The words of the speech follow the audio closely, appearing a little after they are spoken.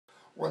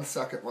1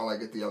 second while I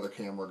get the other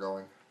camera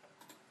going.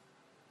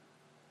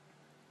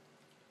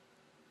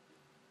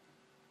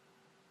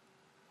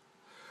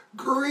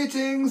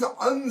 Greetings,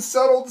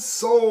 unsettled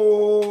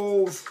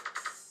souls!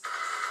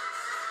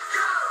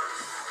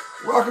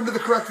 Welcome to the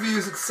Correct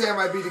Views. It's Sam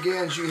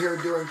Gangi here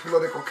doing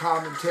political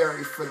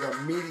commentary for the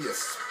Media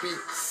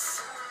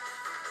Speaks.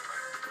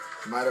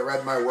 You might have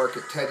read my work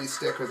at Teddy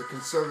Stick or the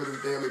Conservative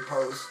Daily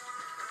Post.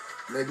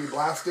 Maybe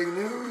blasting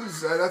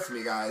news. That's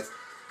me, guys.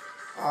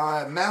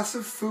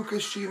 Massive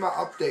Fukushima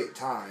update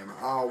time.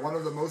 One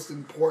of the most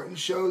important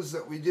shows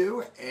that we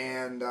do,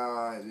 and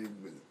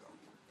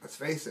let's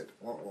face it,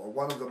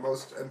 one of the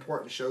most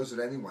important shows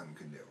that anyone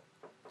can do.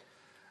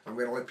 I'm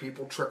going to let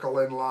people trickle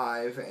in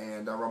live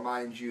and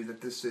remind you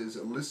that this is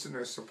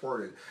listener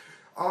supported.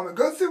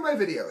 Go through my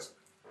videos.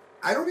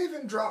 I don't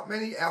even drop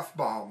many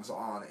F-bombs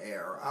on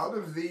air. Out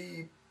of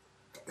the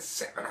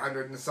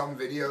 700 and some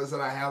videos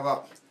that I have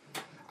up,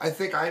 I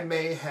think I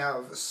may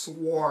have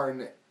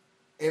sworn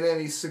in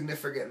any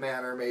significant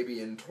manner maybe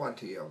in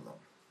 20 of them.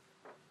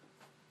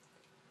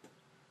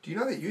 Do you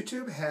know that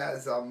YouTube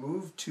has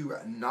moved to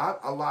not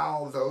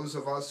allow those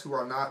of us who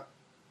are not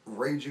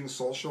raging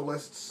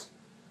socialists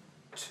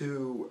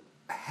to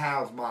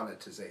have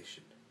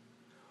monetization?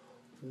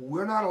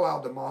 We're not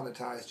allowed to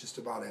monetize just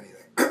about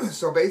anything.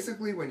 So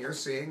basically, when you're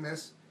seeing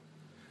this,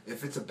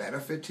 if it's a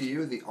benefit to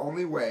you, the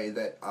only way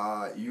that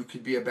you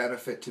could be a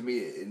benefit to me,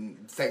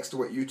 and thanks to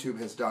what YouTube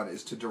has done,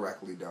 is to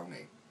directly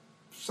donate.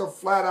 So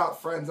flat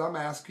out, friends, I'm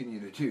asking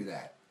you to do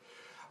that.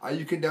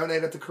 You can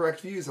donate at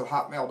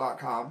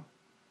thecorrectviews@hotmail.com.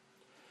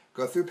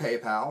 Go through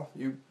PayPal.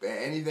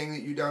 Anything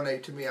that you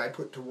donate to me, I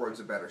put towards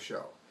a better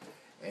show.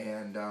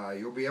 And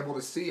you'll be able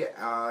to see,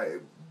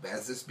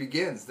 as this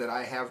begins, that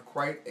I have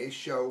quite a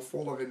show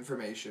full of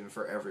information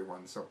for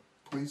everyone. So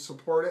please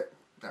support it.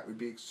 That would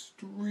be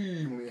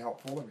extremely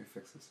helpful. Let me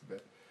fix this a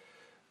bit.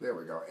 There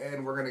we go.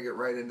 And we're going to get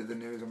right into the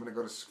news. I'm going to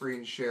go to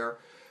screen share.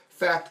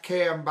 Fact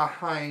cam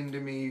behind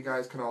me. You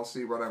guys can all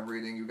see what I'm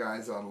reading. You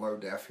guys on low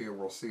def here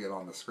will see it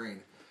on the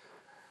screen.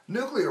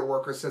 Nuclear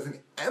worker says an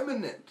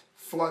imminent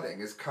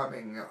flooding is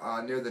coming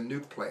near the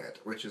nuke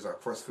plant, which is,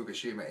 of course,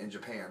 Fukushima in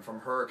Japan,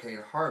 from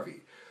Hurricane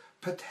Harvey.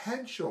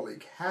 Potentially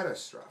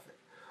catastrophic.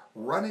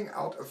 Running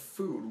out of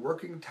food,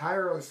 working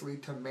tirelessly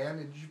to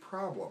manage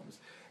problems.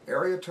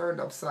 Area turned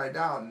upside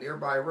down.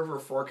 Nearby river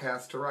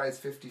forecast to rise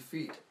 50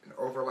 feet and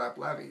overlap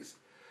levees.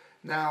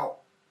 Now,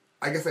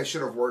 I guess I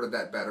should have worded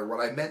that better.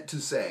 What I meant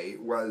to say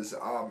was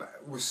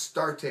we're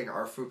starting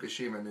our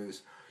Fukushima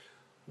news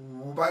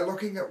by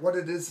looking at what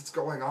it is that's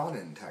going on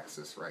in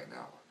Texas right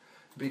now.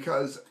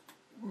 Because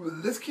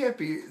this can't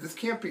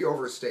be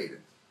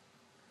overstated.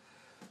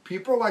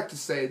 People like to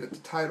say that the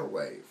tidal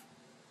wave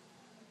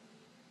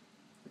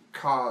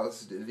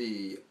caused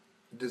the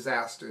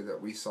disaster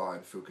that we saw in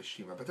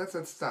Fukushima, but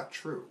that's not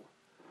true.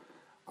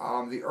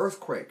 The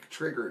earthquake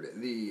triggered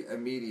the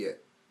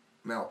immediate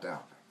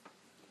meltdown.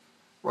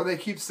 Well, they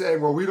keep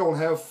saying, well, we don't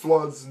have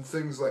floods and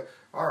things like,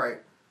 all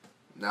right,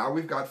 now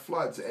we've got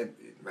floods, and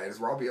it might as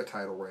well be a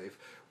tidal wave.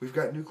 We've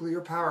got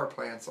nuclear power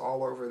plants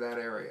all over that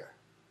area.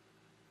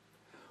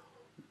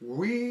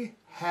 We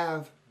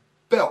have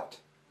built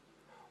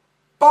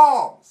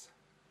bombs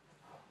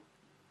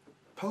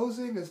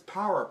posing as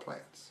power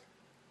plants.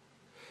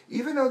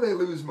 Even though they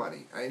lose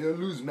money, they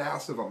lose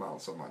massive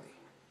amounts of money.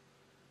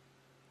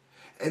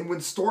 And when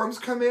storms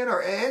come in,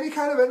 or any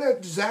kind of a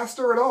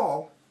disaster at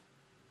all,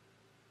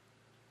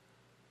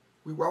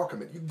 we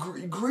welcome it. You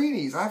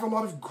greenies, I have a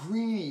lot of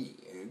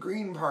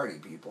Green Party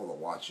people that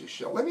watch this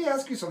show. Let me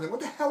ask you something. What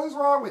the hell is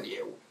wrong with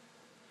you?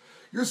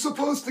 You're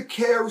supposed to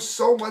care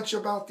so much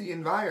about the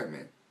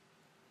environment,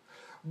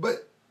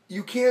 but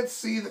you can't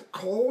see that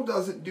coal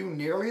doesn't do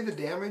nearly the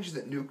damage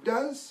that nuke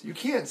does? You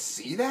can't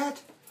see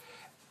that?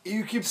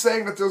 You keep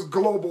saying that there's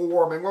global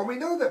warming. Well, we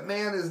know that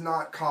man is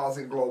not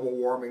causing global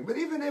warming, but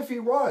even if he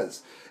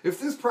was, if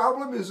this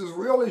problem is as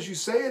real as you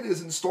say it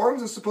is, and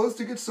storms are supposed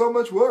to get so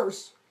much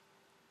worse,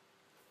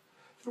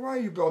 then why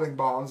are you building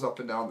bombs up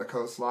and down the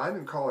coastline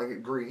and calling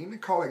it green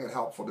and calling it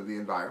helpful to the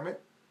environment?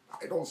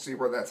 I don't see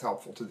where that's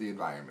helpful to the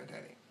environment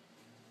any.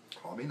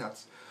 Call me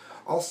nuts.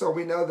 Also,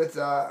 we know that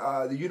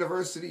the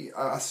university,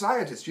 a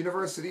scientist,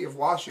 University of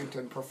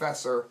Washington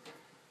professor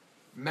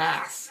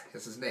Mass,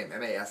 is his name,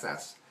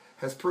 M-A-S-S,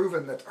 has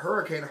proven that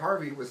Hurricane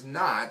Harvey was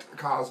not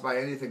caused by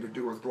anything to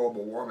do with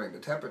global warming. The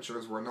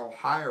temperatures were no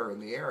higher in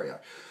the area.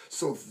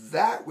 So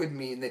that would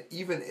mean that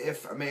even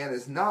if a man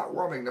is not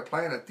warming the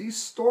planet, these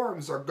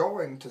storms are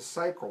going to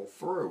cycle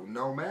through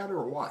no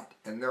matter what.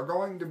 And they're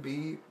going to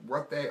be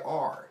what they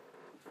are.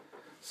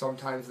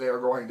 Sometimes they are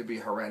going to be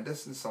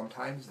horrendous, and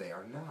sometimes they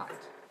are not.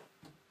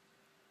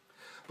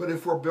 But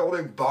if we're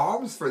building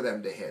bombs for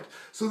them to hit,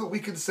 so that we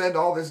can send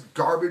all this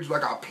garbage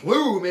like a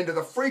plume into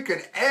the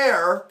freaking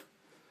air,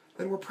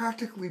 then we're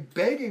practically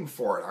begging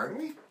for it, aren't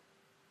we?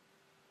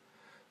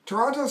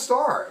 Toronto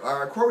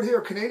Star, quote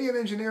here, Canadian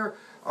engineer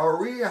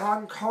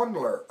Rehan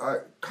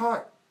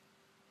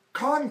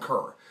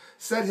Conker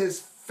said his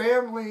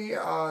family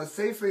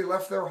safely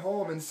left their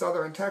home in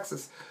southern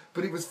Texas,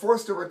 but he was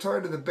forced to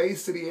return to the Bay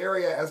City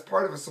area as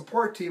part of a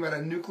support team at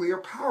a nuclear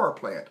power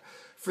plant.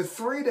 For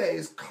 3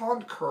 days,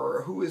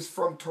 Conker, who is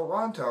from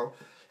Toronto,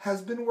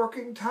 has been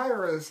working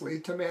tirelessly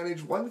to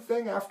manage one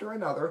thing after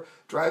another,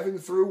 driving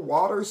through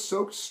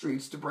water-soaked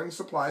streets to bring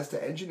supplies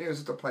to engineers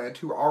at the plant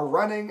who are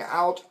running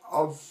out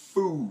of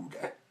food.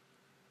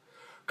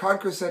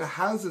 Conker said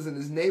houses in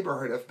his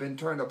neighborhood have been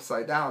turned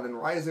upside down, and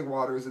rising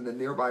waters in the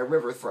nearby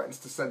river threatens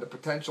to send a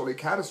potentially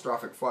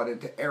catastrophic flood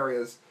into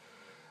areas.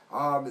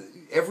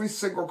 Every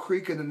single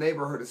creek in the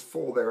neighborhood is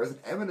full. There is an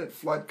imminent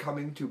flood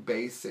coming to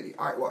Bay City.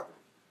 All right, look.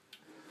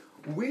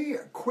 We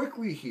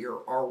quickly here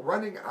are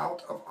running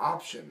out of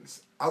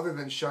options other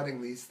than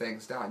shutting these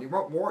things down. You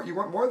want more? You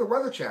want more of the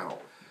Weather Channel.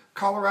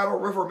 Colorado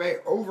River may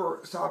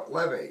overtop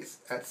levees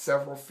at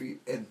several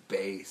feet in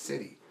Bay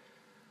City.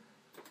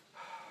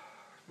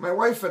 My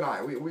wife and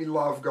I, we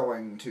love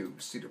going to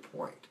Cedar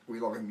Point. We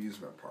love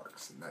amusement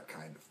parks and that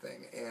kind of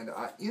thing. And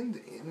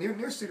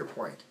near Cedar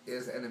Point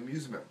is an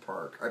amusement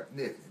park.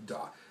 Near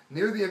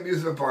the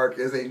amusement park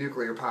is a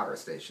nuclear power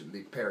station,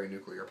 the Perry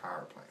Nuclear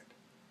Power Plant.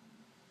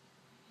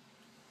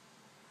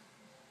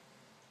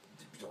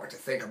 If you don't like to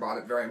think about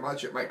it very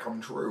much, it might come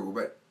true.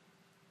 But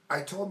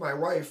I told my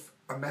wife,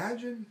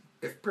 imagine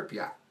if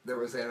Pripyat, there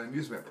was an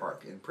amusement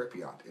park in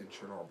Pripyat in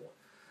Chernobyl.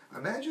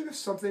 Imagine if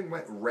something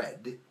went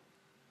red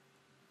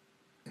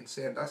in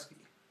Sandusky.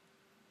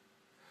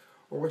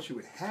 Or what you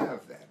would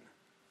have then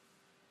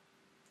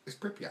is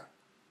Pripyat.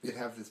 You'd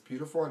have this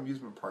beautiful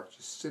amusement park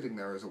just sitting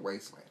there as a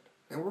wasteland.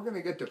 And we're going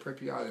to get to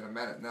Pripyat in a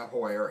minute, in that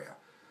whole area.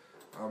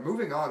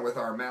 Moving on with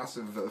our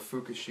massive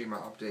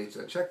Fukushima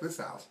updates. Check this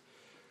out.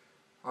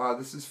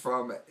 This is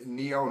from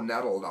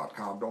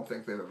neonettle.com. Don't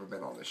think they've ever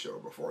been on the show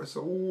before.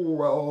 So,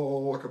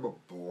 welcome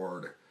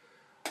aboard.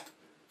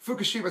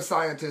 Fukushima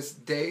scientists'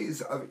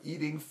 days of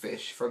eating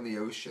fish from the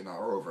ocean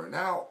are over.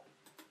 Now,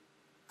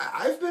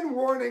 I've been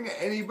warning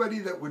anybody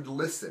that would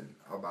listen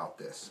about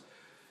this.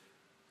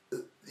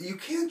 You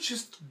can't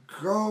just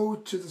go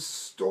to the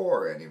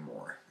store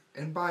anymore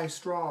and buy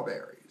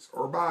strawberries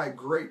or buy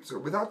grapes or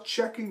without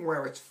checking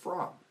where it's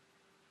from.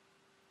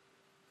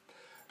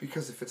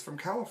 Because if it's from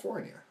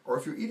California, or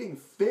if you're eating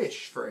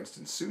fish, for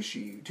instance,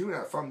 sushi,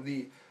 tuna, from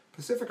the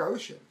Pacific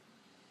Ocean,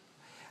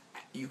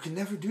 you can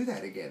never do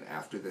that again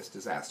after this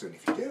disaster. And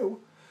if you do,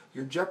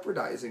 you're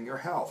jeopardizing your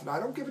health. Now, I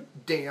don't give a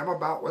damn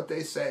about what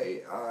they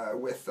say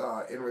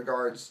in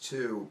regards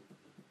to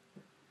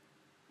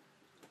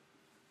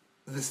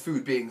this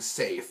food being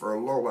safe or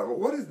low level.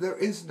 There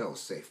is no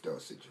safe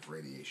dosage of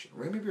radiation.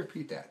 Let me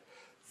repeat that.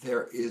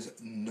 There is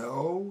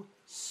no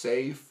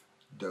safe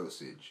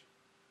dosage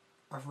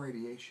of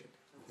radiation.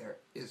 There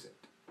isn't.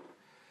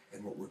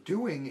 And what we're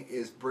doing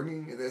is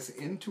bringing this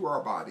into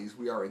our bodies.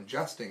 We are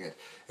ingesting it.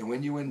 And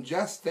when you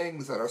ingest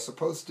things that are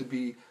supposed to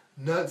be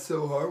not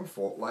so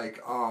harmful,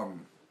 like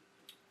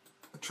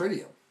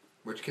tritium,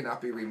 which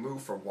cannot be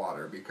removed from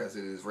water because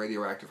it is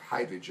radioactive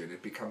hydrogen,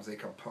 it becomes a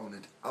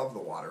component of the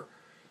water.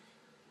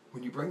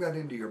 When you bring that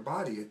into your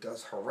body, it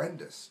does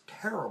horrendous,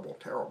 terrible,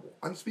 terrible,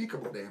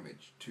 unspeakable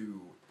damage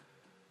to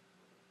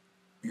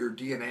your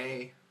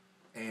DNA,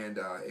 and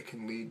it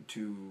can lead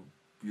to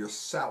your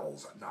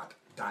cells not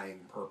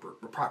dying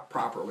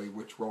properly,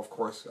 which will, of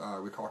course,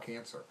 we call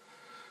cancer.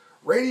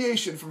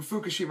 Radiation from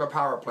Fukushima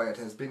power plant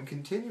has been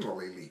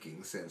continually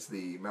leaking since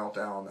the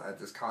meltdown at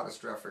this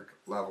catastrophic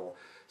level.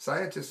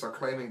 Scientists are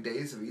claiming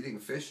days of eating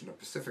fish in the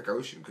Pacific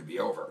Ocean could be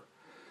over.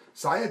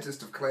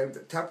 Scientists have claimed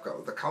that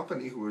TEPCO, the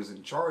company who is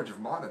in charge of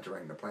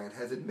monitoring the plant,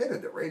 has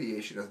admitted that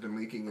radiation has been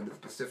leaking into the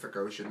Pacific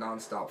Ocean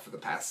nonstop for the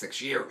past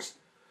 6 years.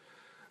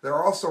 There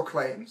are also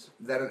claims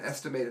that an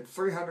estimated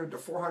 300 to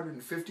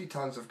 450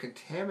 tons of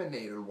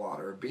contaminated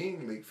water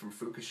being leaked from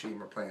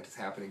Fukushima plant is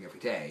happening every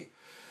day.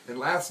 And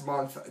last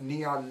month,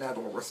 Neon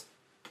Nettle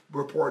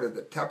reported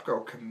that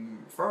TEPCO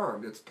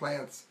confirmed its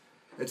plans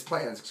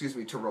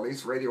to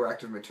release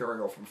radioactive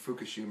material from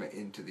Fukushima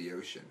into the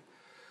ocean.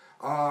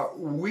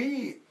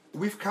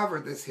 We've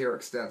covered this here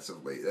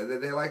extensively.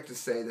 They like to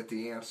say that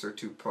the answer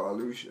to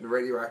pollution,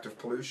 radioactive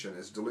pollution,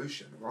 is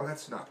dilution. Well,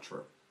 that's not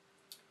true.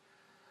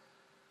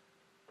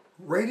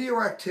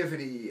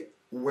 Radioactivity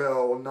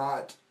will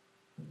not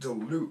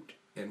dilute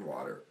in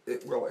water.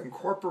 It will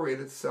incorporate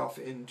itself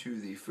into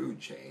the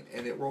food chain,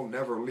 and it will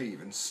never leave.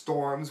 And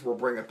storms will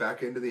bring it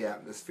back into the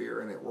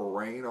atmosphere, and it will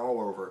rain all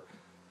over.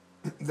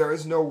 There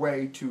is no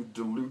way to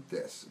dilute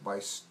this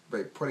by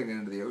putting it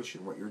into the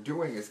ocean. What you're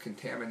doing is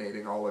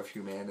contaminating all of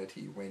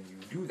humanity when you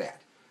do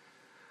that.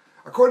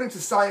 According to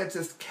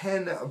scientist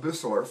Ken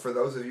Busseler, for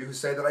those of you who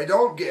say that I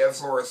don't give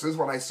sources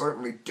when I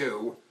certainly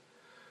do,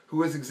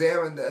 who has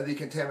examined the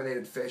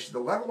contaminated fish, the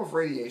level of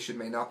radiation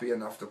may not be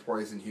enough to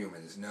poison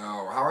humans.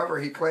 No. However,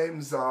 he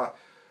claims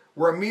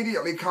were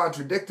immediately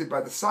contradicted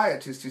by the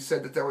scientist who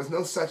said that there was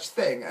no such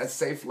thing as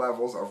safe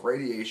levels of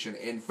radiation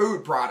in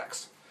food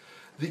products.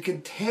 The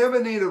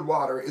contaminated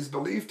water is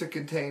believed to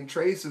contain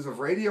traces of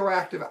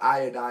radioactive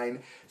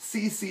iodine,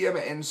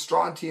 cesium, and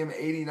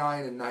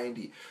strontium-89 and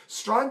 90.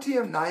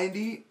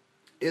 Strontium-90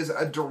 is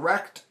a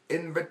direct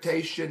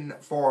invitation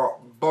for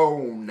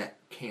bone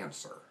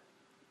cancer.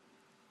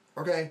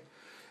 Okay?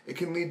 It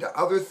can lead to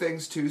other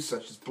things too,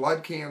 such as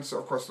blood cancer,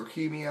 of course,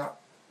 leukemia.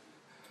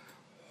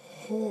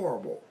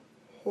 Horrible.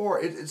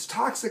 It's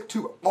toxic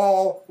to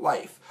all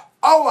life.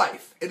 All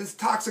life. It is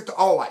toxic to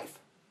all life.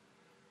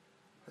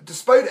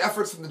 Despite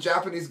efforts from the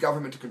Japanese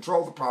government to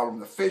control the problem,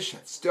 the fish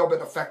have still been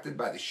affected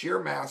by the sheer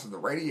mass of the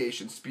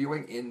radiation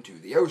spewing into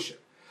the ocean.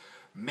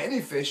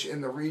 Many fish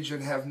in the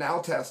region have now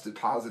tested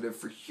positive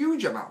for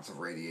huge amounts of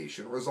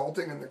radiation,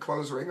 resulting in the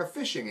closing of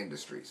fishing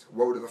industries.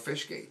 Woe to the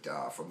fish gate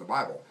from the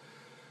Bible.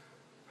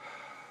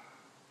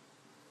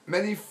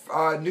 Many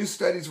new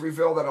studies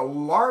reveal that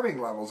alarming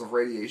levels of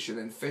radiation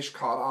in fish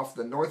caught off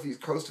the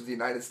northeast coast of the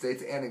United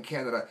States and in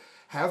Canada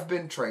have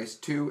been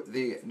traced to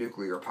the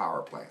nuclear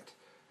power plant.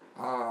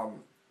 I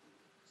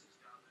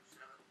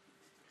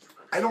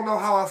don't know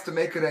how else to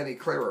make it any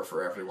clearer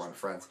for everyone,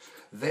 friends.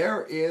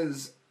 There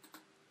is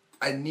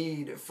a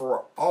need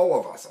for all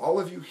of us, all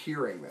of you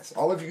hearing this,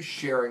 all of you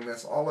sharing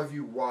this, all of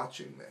you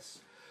watching this,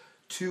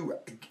 to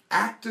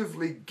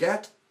actively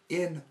get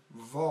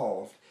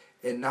involved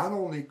in not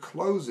only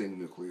closing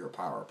nuclear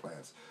power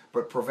plants,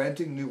 but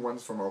preventing new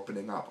ones from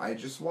opening up. I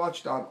just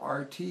watched on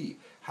RT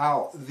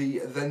how in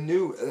the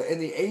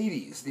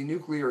 80s, the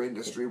nuclear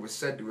industry was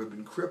said to have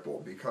been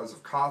crippled because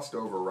of cost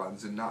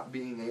overruns and not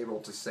being able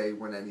to say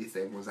when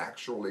anything was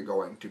actually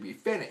going to be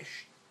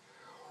finished.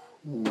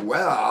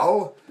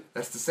 Well,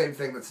 that's the same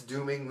thing that's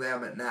dooming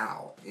them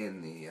now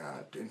in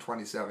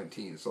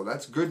 2017. So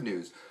that's good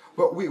news.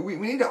 But we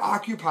need to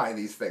occupy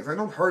these things. I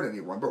don't hurt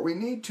anyone, but we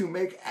need to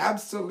make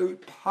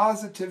absolute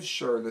positive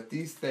sure that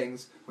these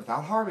things,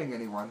 without harming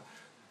anyone,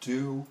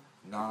 do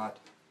not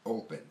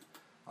open.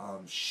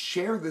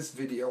 Share this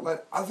video.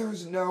 Let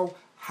others know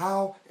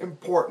how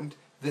important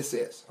this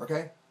is,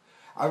 okay?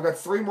 I've got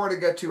 3 more to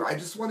get to. I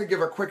just want to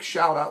give a quick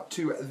shout out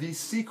to the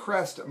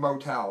Seacrest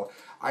Motel.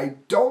 I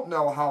don't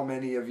know how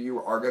many of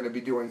you are going to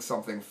be doing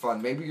something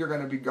fun. Maybe you're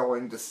going to be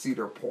going to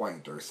Cedar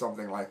Point or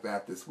something like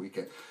that this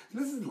weekend.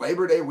 This is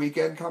Labor Day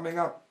weekend coming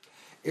up.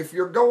 If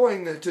you're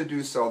going to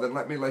do so, then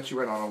let me let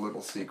you in on a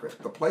little secret.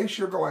 The place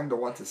you're going to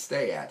want to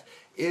stay at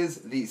is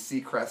the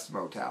Seacrest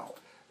Motel.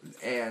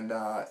 And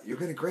you're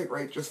getting a great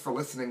rate just for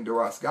listening to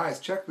us. Guys,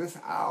 check this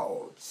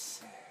out.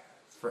 It's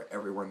for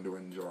everyone to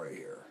enjoy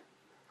here.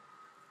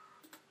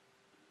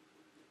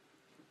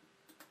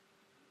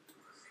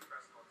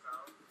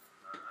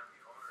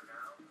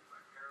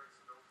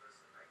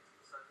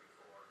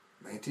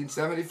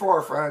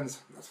 1974,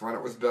 friends. That's when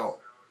it was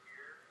built.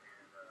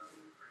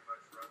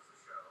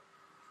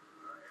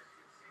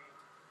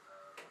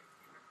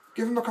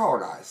 Give them a call,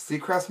 guys.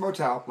 Seacrest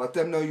Motel. Let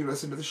them know you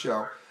listen to the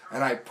show.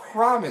 And I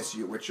promise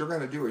you, what you're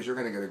going to do is you're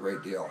going to get a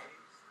great deal.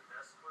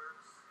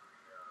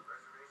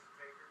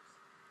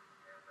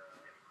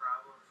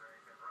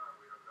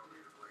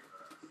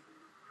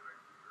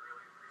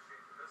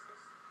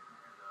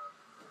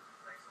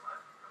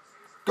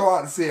 Go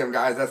out and see them,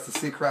 guys. That's the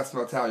Seacrest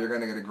Motel. You're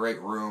going to get a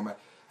great room,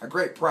 a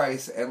great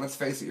price, and let's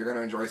face it, you're going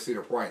to enjoy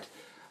Cedar Point.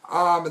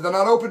 They're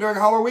not open during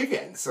Halloween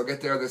weekend, so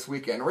get there this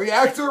weekend.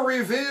 Reactor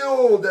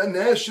revealed, a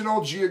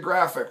National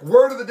Geographic.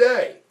 Word of the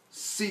day,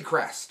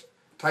 Seacrest.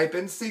 Type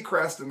in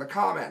Seacrest in the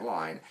comment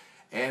line,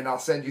 and I'll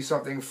send you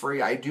something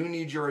free. I do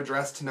need your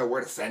address to know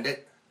where to send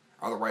it.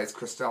 Otherwise,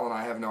 Christelle and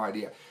I have no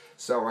idea.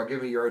 So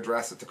give me your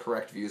address at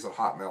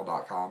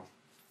thecorrectviews@hotmail.com.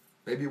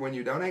 Maybe when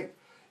you donate,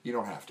 you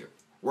don't have to.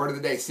 Word of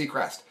the day,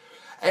 Seacrest.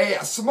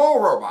 A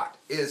small robot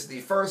is the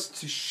first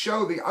to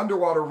show the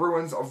underwater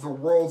ruins of the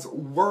world's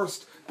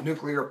worst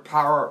nuclear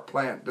power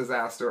plant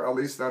disaster. At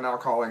least they're now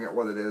calling it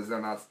what it is.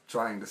 They're not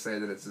trying to say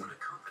that it's a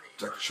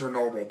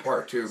Chernobyl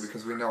Part 2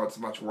 because we know it's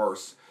much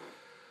worse.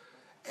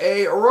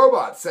 A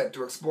robot sent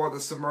to explore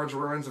the submerged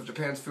ruins of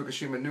Japan's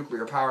Fukushima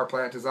nuclear power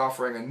plant is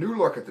offering a new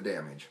look at the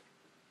damage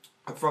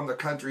from the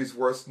country's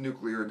worst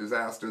nuclear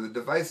disaster. The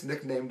device,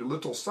 nicknamed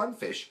Little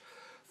Sunfish,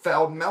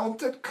 found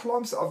melted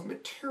clumps of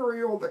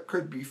material that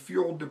could be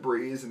fuel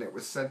debris, and it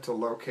was sent to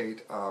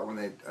locate when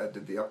they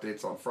did the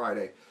updates on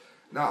Friday.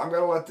 Now, I'm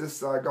going to let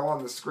this go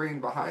on the screen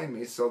behind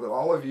me so that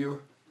all of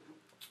you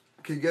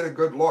can get a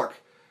good look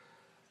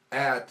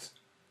at,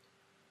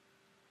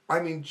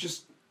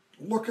 just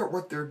look at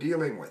what they're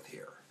dealing with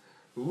here.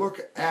 Look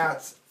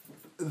at,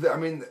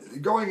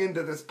 going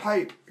into this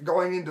pipe,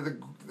 going into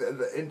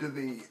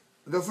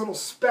those little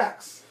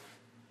specks.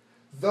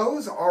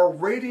 Those are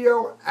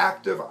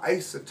radioactive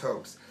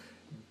isotopes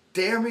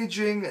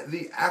damaging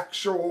the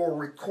actual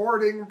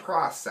recording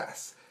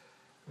process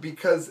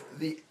because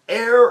the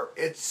air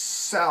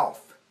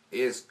itself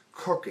is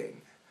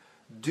cooking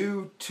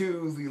due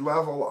to the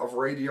level of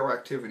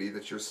radioactivity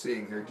that you're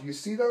seeing here. Do you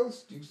see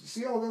those? Do you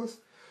see all those?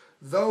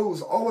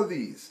 All of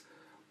these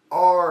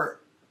are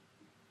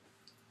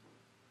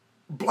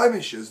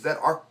blemishes that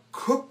are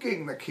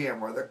cooking the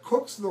camera, that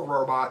cooks the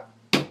robot,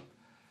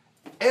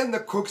 and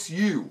that cooks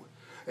you.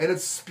 And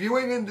it's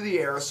spewing into the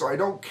air, so I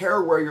don't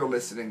care where you're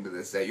listening to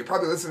this at. You're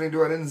probably listening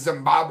to it in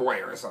Zimbabwe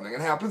or something. It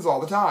happens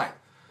all the time.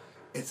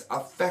 It's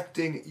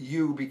affecting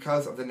you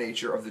because of the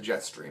nature of the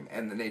jet stream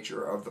and the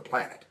nature of the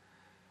planet.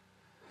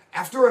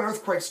 After an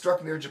earthquake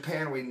struck near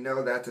Japan, we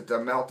know that the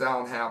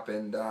meltdown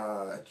happened.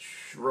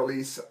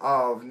 Release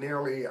of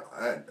nearly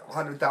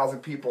 100,000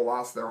 people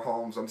lost their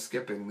homes. I'm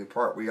skipping the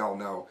part we all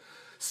know.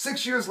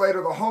 6 years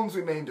later, the homes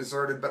remained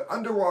deserted, but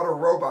underwater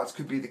robots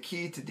could be the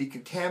key to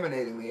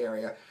decontaminating the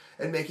area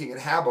and making it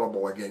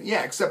habitable again.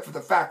 Yeah, except for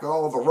the fact that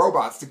all of the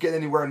robots to get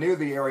anywhere near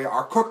the area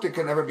are cooked and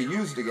can never be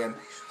used again,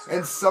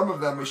 and some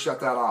of them, we shut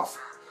that off.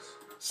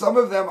 Some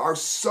of them are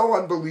so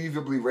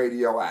unbelievably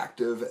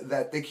radioactive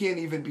that they can't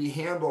even be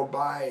handled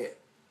by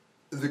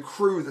the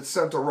crew that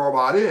sent the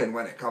robot in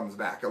when it comes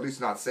back, at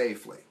least not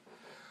safely.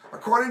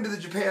 According to the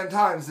Japan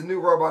Times, the new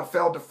robot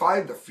failed to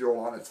find the fuel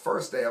on its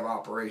first day of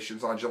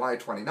operations on July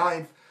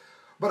 29th,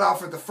 but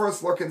offered the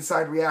first look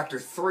inside Reactor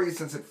 3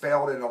 since it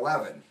failed in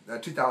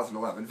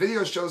 2011.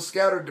 Video shows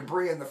scattered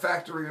debris and the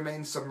factory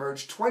remains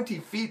submerged 20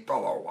 feet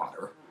below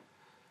water.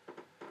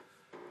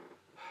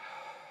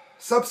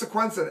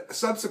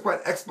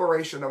 Subsequent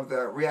exploration of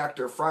the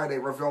reactor Friday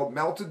revealed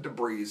melted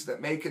debris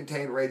that may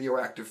contain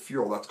radioactive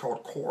fuel. That's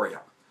called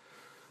corium.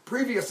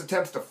 Previous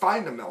attempts to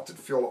find the melted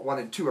fuel at 1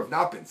 and 2 have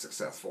not been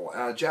successful.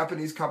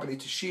 Japanese company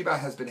Toshiba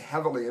has been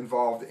heavily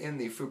involved in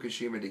the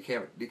Fukushima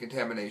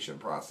decontamination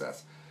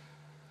process.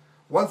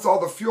 Once all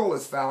the fuel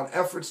is found,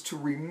 efforts to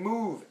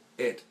remove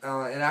it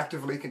and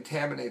actively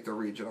contaminate the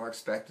region are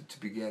expected to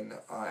begin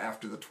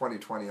after the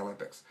 2020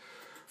 Olympics.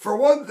 For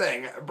one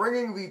thing,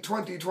 bringing the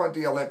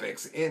 2020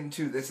 Olympics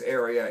into this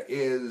area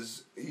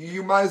is,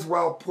 you might as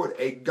well put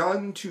a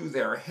gun to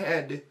their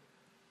head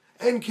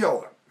and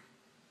kill them.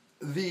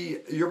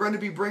 You're going to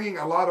be bringing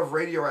a lot of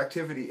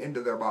radioactivity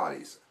into their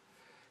bodies.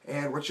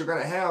 And what you're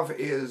going to have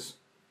is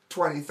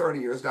 20, 30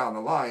 years down the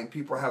line,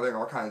 people having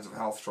all kinds of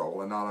health trouble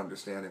and not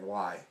understanding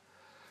why.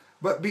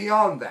 But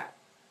beyond that,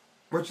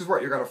 which is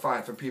what you're going to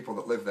find from people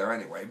that live there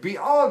anyway,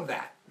 beyond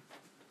that,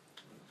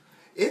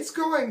 it's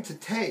going to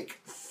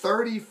take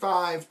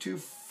 35 to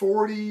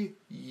 40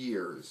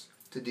 years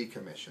to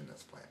decommission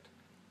this plant.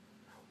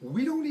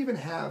 We don't even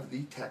have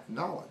the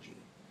technology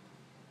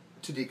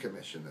to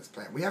decommission this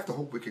plant. We have to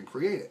hope we can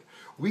create it.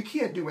 We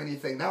can't do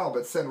anything now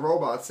but send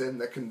robots in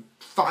that can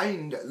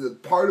find the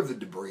part of the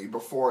debris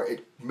before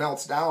it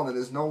melts down and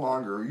is no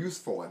longer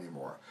useful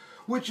anymore.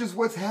 Which is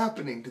what's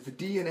happening to the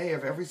DNA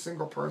of every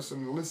single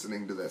person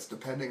listening to this,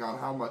 depending on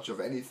how much of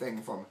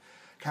anything from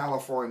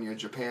California,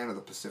 Japan, or the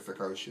Pacific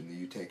Ocean that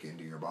you take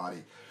into your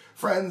body.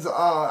 Friends,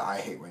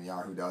 I hate when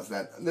Yahoo does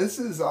that. This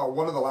is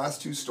one of the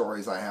last two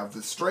stories I have.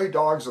 The Stray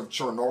Dogs of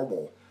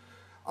Chernobyl.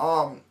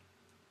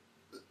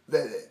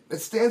 It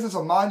stands as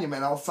a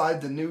monument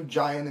outside the new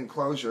giant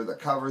enclosure that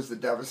covers the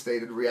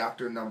devastated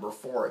reactor number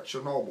 4 at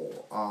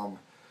Chernobyl.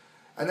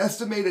 An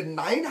estimated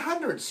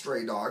 900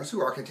 stray dogs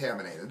who are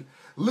contaminated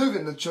live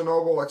in the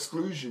Chernobyl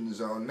exclusion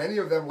zone, many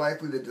of them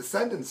likely the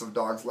descendants of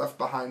dogs left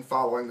behind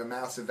following the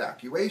mass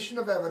evacuation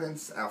of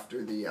evidence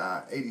after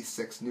the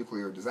 86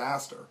 nuclear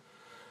disaster.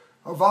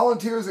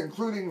 Volunteers,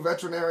 including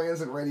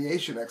veterinarians and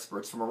radiation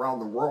experts from around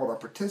the world, are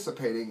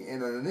participating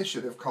in an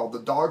initiative called the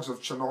Dogs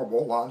of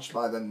Chernobyl, launched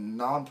by the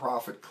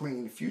nonprofit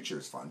Clean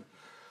Futures Fund.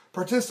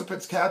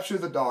 Participants capture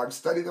the dogs,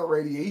 study their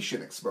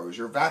radiation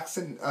exposure,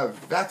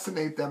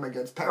 vaccinate them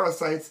against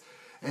parasites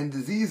and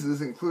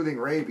diseases, including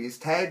rabies,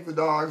 tag the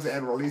dogs,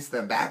 and release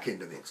them back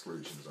into the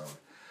exclusion zone.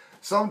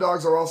 Some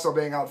dogs are also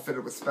being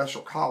outfitted with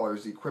special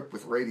collars equipped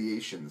with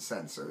radiation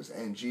sensors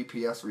and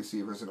GPS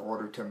receivers in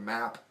order to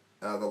map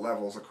the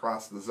levels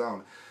across the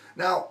zone.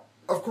 Now,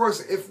 of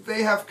course, if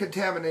they have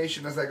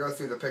contamination, as I go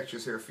through the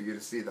pictures here for you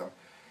to see them,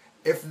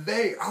 if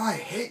they, I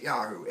hate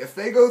Yahoo, if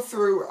they go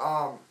through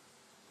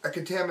a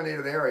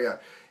contaminated area,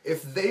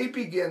 if they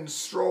begin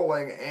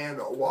strolling and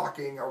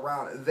walking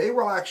around, they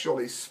will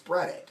actually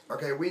spread it.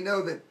 Okay, we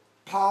know that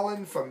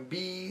pollen from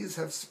bees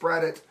have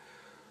spread it.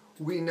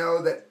 We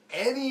know that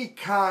any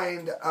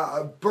kind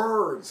of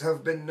birds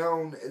have been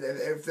known,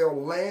 if they'll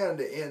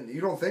land in,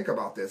 you don't think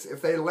about this,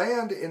 if they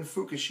land in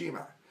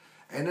Fukushima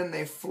and then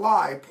they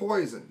fly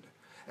poisoned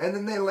and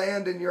then they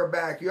land in your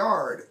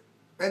backyard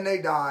and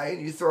they die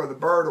and you throw the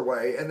bird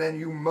away and then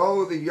you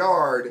mow the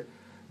yard,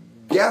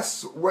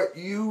 guess what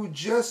you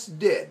just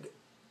did?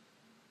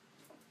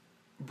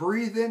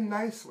 Breathe in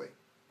nicely.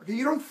 Okay,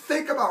 you don't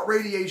think about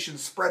radiation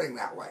spreading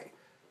that way,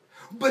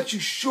 but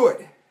you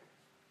should.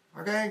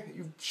 Okay?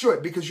 You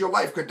should, because your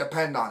life could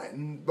depend on it,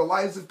 and the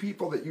lives of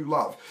people that you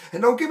love.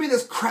 And don't give me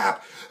this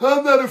crap,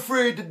 I'm not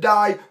afraid to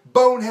die,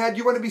 bonehead,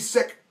 you want to be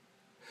sick.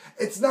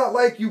 It's not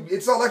like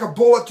a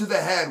bullet to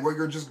the head where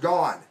you're just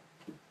gone.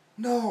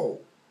 No.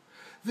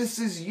 This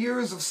is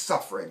years of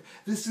suffering.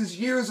 This is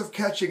years of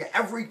catching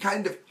every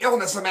kind of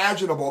illness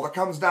imaginable that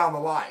comes down the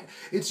line.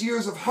 It's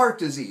years of heart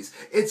disease.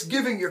 It's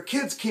giving your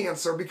kids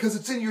cancer because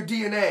it's in your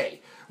DNA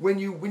when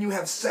you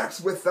have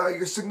sex with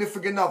your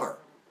significant other.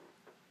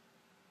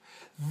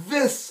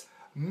 This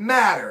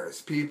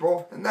matters,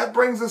 people. And that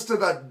brings us to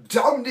the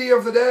DUMBDEE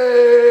of the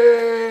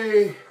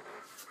day.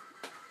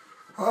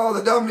 Oh,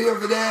 the DUMBDEE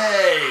of the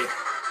day.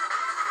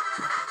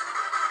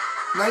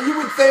 Now you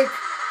would think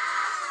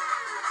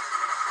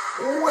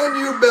when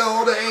you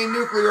build a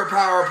nuclear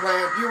power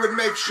plant, you would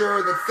make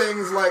sure that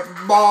things like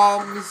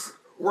bombs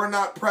were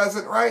not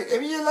present, right? I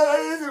mean,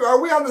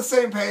 are we on the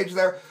same page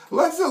there?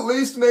 Let's at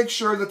least make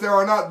sure that there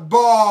are not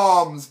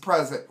bombs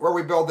present where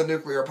we build the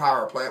nuclear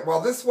power plant.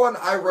 Well, this one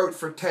I wrote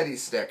for Teddy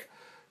Stick,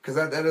 because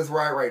that is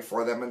where I write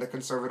for them in the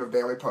Conservative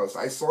Daily Post.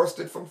 I sourced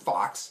it from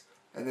Fox,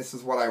 and this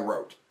is what I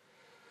wrote.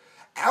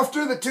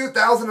 After the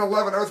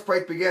 2011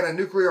 earthquake began a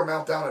nuclear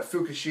meltdown at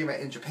Fukushima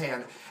in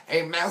Japan,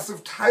 a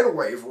massive tidal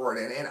wave roared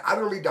in and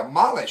utterly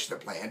demolished the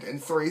plant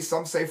and 3,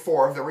 some say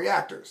 4, of the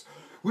reactors.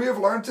 We have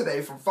learned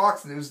today from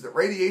Fox News that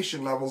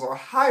radiation levels are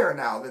higher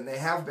now than they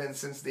have been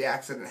since the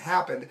accident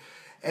happened,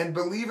 and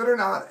believe it or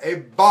not, a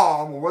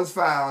bomb was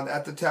found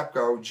at the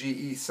TEPCO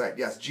GE site.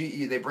 Yes,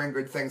 GE, they bring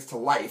good things to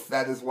life.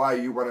 That is why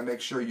you want to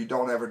make sure you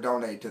don't ever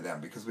donate to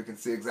them, because we can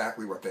see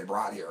exactly what they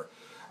brought here.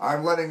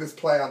 I'm letting this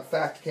play on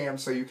FactCam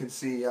so you can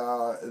see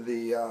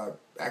the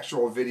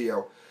actual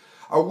video.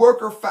 A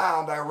worker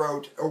found, I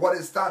wrote, what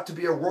is thought to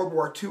be a World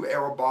War II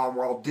era bomb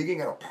while digging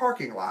in a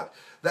parking lot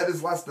that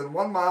is less than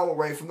 1 mile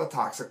away from the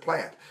toxic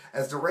plant.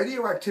 As the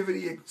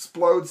radioactivity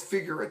explodes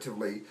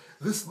figuratively,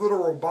 this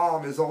literal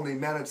bomb is only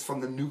minutes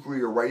from the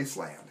nuclear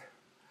wasteland.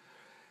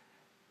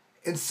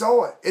 And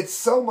so, it's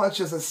so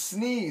much as a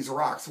sneeze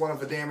rocks one of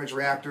the damaged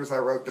reactors, I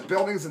wrote. The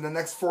buildings in the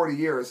next 40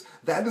 years,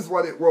 that is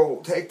what it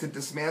will take to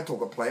dismantle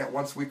the plant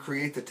once we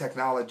create the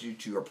technology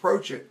to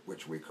approach it,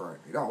 which we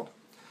currently don't.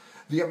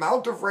 The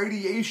amount of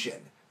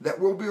radiation that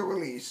will be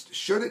released,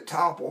 should it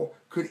topple,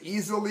 could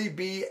easily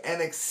be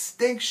an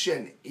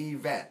extinction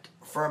event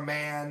for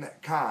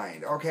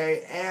mankind.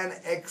 Okay? An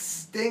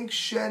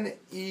extinction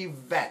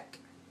event.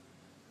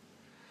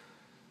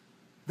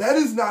 That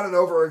is not an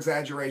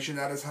over-exaggeration,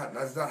 that is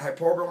not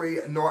hyperbole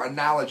nor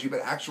analogy,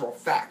 but actual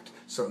fact.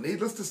 So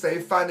needless to say,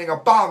 finding a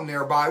bomb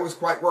nearby was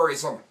quite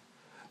worrisome.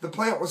 The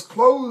plant was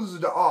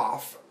closed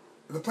off.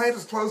 The plant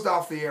is closed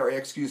off the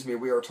area,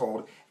 we are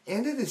told,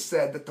 and it is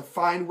said that the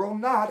find will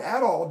not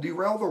at all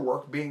derail the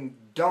work being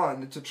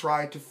done to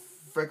try to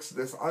fix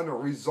this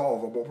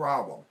unresolvable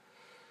problem.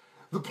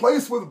 The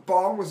place where the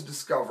bomb was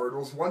discovered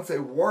was once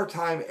a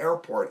wartime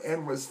airport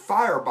and was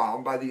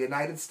firebombed by the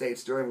United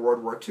States during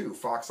World War II,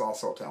 Fox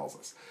also tells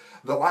us.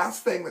 The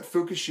last thing that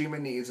Fukushima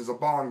needs is a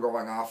bomb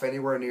going off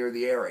anywhere near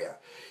the area.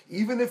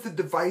 Even if the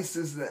device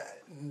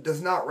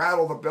does not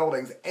rattle the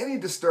buildings, any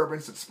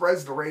disturbance that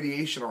spreads the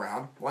radiation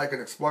around, like an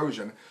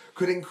explosion,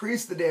 could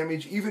increase the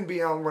damage even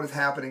beyond what is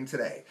happening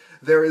today.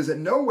 There is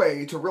no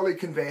way to really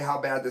convey how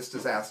bad this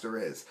disaster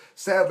is.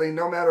 Sadly,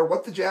 no matter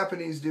what the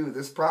Japanese do,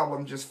 this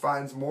problem just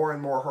finds more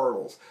and more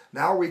hurdles.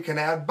 Now we can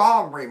add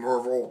bomb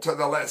removal to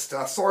the list.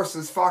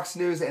 Sources Fox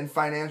News and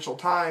Financial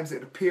Times.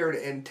 It appeared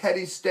in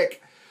Teddy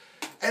Stick.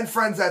 And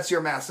friends, that's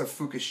your massive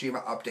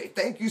Fukushima update.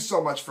 Thank you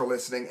so much for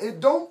listening.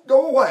 Don't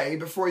go away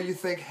before you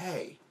think,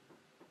 hey,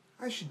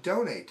 I should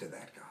donate to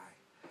that guy.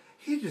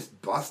 He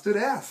just busted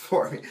ass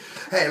for me.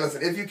 Hey,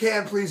 listen, if you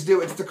can, please do.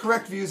 It's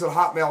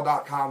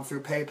thecorrectviews@hotmail.com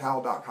through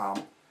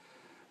paypal.com.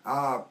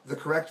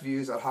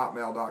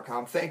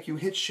 Thecorrectviews@hotmail.com. Thank you.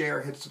 Hit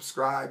share, hit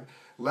subscribe.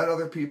 Let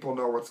other people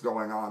know what's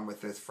going on with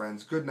this,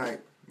 friends. Good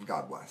night.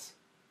 God bless.